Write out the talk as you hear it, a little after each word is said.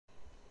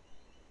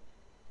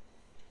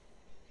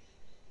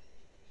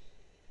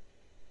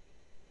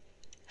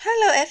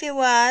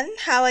everyone,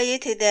 how are you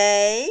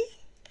today?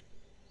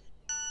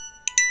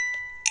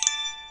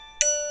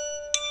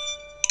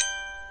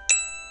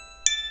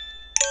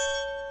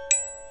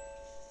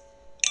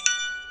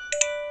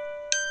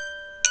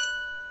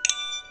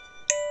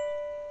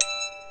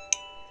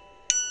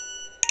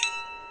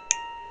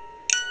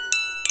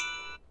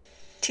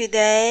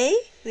 Today,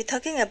 we're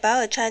talking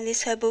about a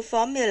Chinese herbal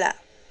formula,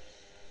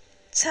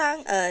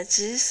 苍耳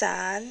子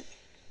散.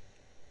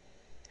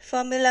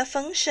 Formula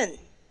function: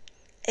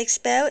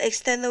 expel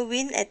external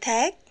wind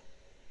attack,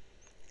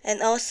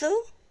 and also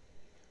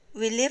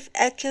relieve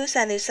acute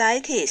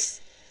sinusitis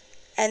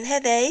and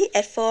headache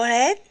at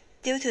forehead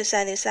due to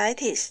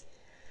sinusitis,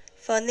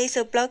 for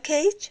nasal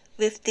blockage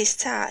with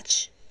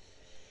discharge.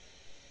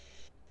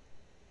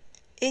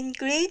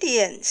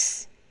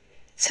 Ingredients: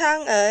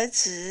 苍耳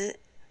子,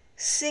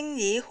 辛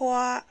夷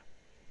花.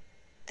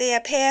 They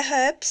are pear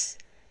herbs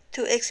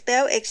to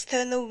expel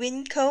external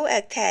wind cold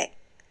attack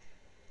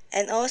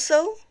and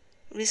also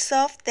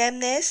resolve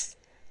dampness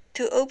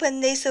to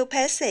open nasal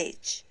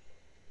passage.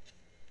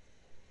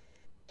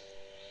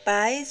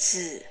 白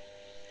芷,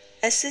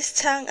 assist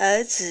苍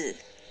耳子,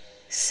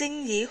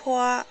 辛夷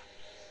花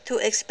to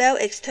expel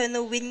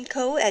external wind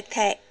cold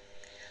attack,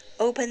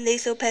 open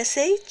nasal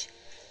passage,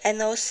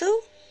 and also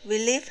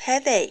relieve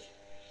headache.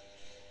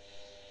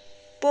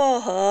 薄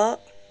荷,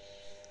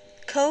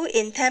 cold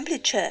in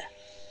temperature,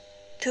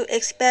 to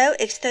expel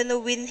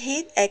external wind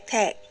heat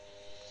attack,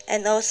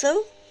 and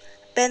also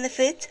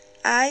benefit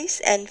eyes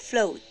and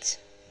throat.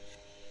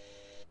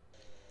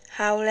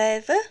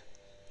 However,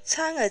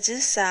 苍耳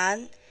子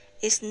散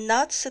is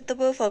not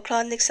suitable for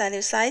chronic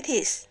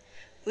sinusitis,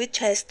 which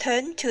has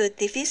turned to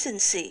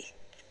deficiency.